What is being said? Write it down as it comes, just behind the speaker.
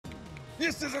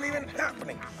This isn't even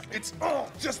happening. It's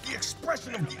all just the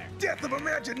expression of the death of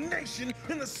imagination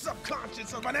in the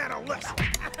subconscious of an adolescent.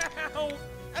 Ow!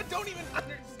 I don't even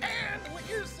understand what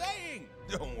you're saying.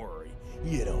 Don't worry,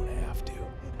 you don't have to.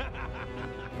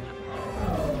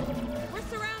 We're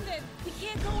surrounded. We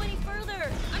can't go any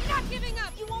further. I'm not giving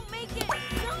up. You won't make it.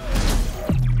 No!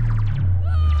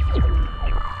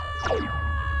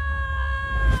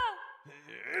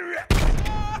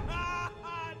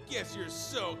 Guess your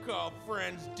so-called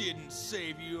friends didn't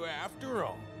save you after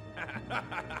all.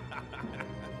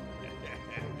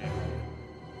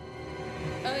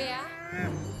 Oh, yeah?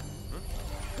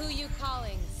 Who you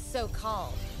calling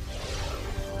so-called?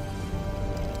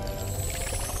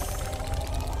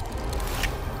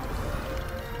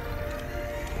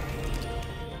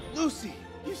 Lucy,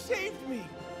 you saved me. You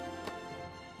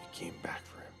came back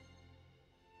for him.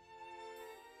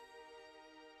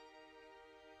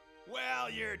 Well,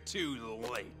 you're too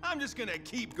late. I'm just gonna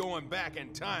keep going back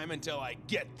in time until I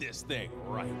get this thing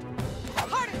right.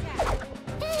 Heart attack!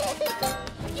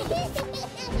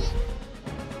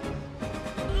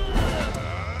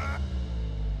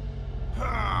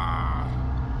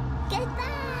 Goodbye!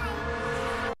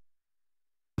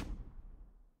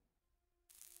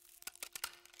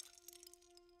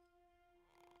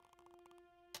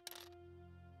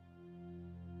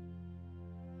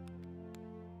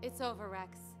 It's over,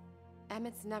 Rex.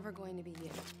 Emmett's never going to be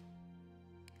you.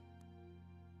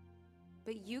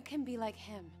 But you can be like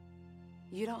him.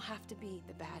 You don't have to be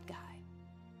the bad guy.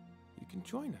 You can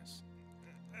join us.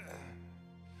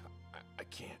 I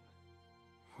can't.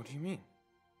 What do you mean?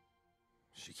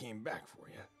 She came back for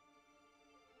you.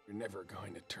 You're never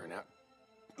going to turn out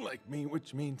like me,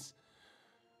 which means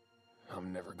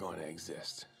I'm never going to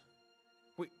exist.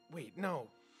 Wait, no.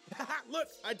 Look,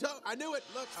 I knew it.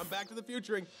 Look, I'm Back to the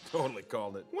Futuring. Totally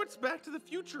called it. What's Back to the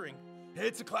Futuring?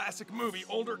 It's a classic movie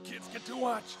older kids get to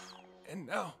watch. And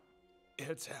now,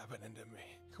 it's happening to me.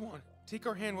 Come on, take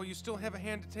our hand while you still have a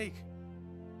hand to take.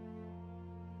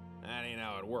 That ain't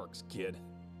how it works, kid.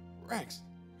 Rex.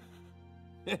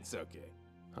 It's okay.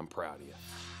 I'm proud of you.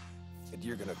 And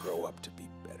you're gonna grow up to be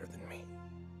better than me.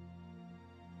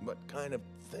 But kind of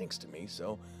thanks to me,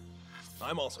 so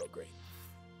I'm also great.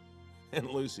 And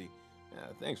Lucy,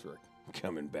 thanks for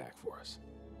coming back for us.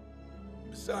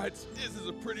 Besides, this is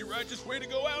a pretty righteous way to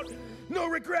go out. No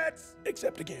regrets!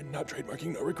 Except again, not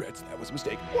trademarking no regrets. That was a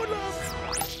mistake. One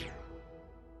love!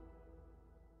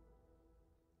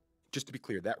 Just to be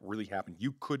clear, that really happened.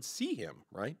 You could see him,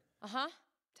 right? Uh-huh.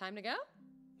 Time to go?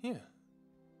 Yeah.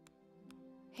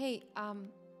 Hey,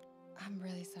 I'm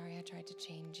really sorry I tried to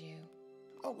change you.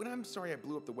 Oh, and I'm sorry I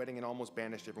blew up the wedding and almost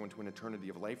banished everyone to an eternity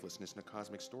of lifelessness in a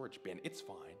cosmic storage bin. It's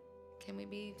fine. Can we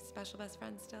be special best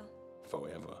friends still?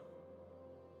 Forever.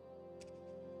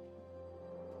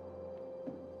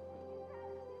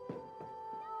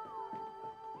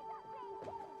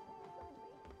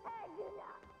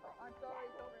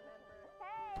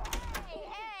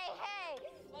 Hey!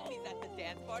 Mommy's at the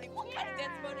dance party. What kind of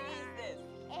dance party is this?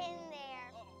 In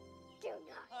there. Do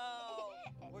not. Oh,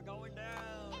 we're going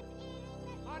down.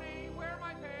 Honey, where are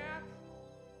my pants?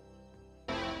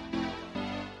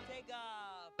 Take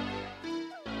off.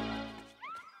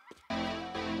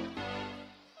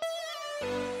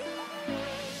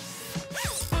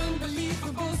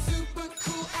 Unbelievable, super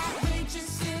cool,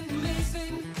 outrageous, and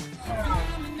amazing.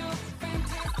 Phenomenal,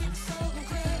 fantastic, so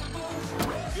incredible.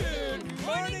 Good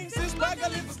morning,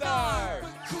 Sis-Apocalypse Star!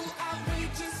 Cool,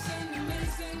 outrageous, and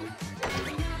amazing.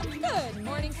 Good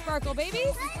morning, Sparkle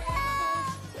Babies.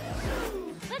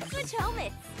 Let's switch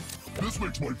helmets. This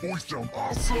makes my voice sound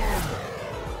awesome!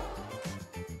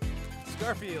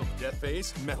 Starfield,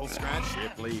 Deathface, Metal Scratch,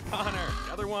 Shipley, Connor,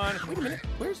 another one. Wait a minute,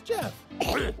 where's Jeff?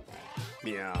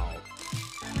 Meow.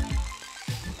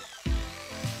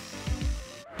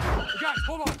 Guys,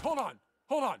 hold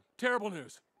on. Terrible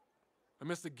news. I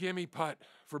missed the gimme putt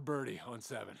for birdie on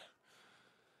 7.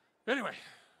 Anyway,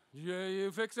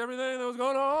 you fixed everything that was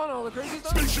going on, all the crazy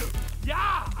stuff? Spaceship! Yeah!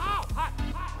 Ow! Hot!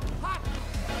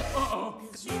 Uh-oh.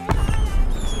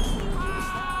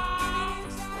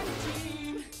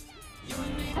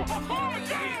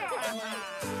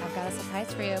 I've got a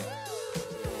surprise for you.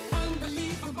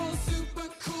 Unbelievable, super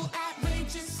cool,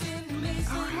 outrageous, and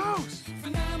amazing. Our house!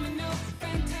 Phenomenal,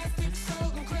 fantastic,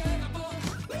 so incredible.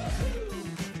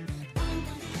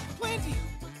 Plenty!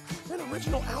 An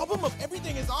original album of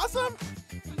Everything is Awesome?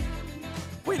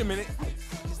 Wait a minute.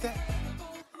 Is that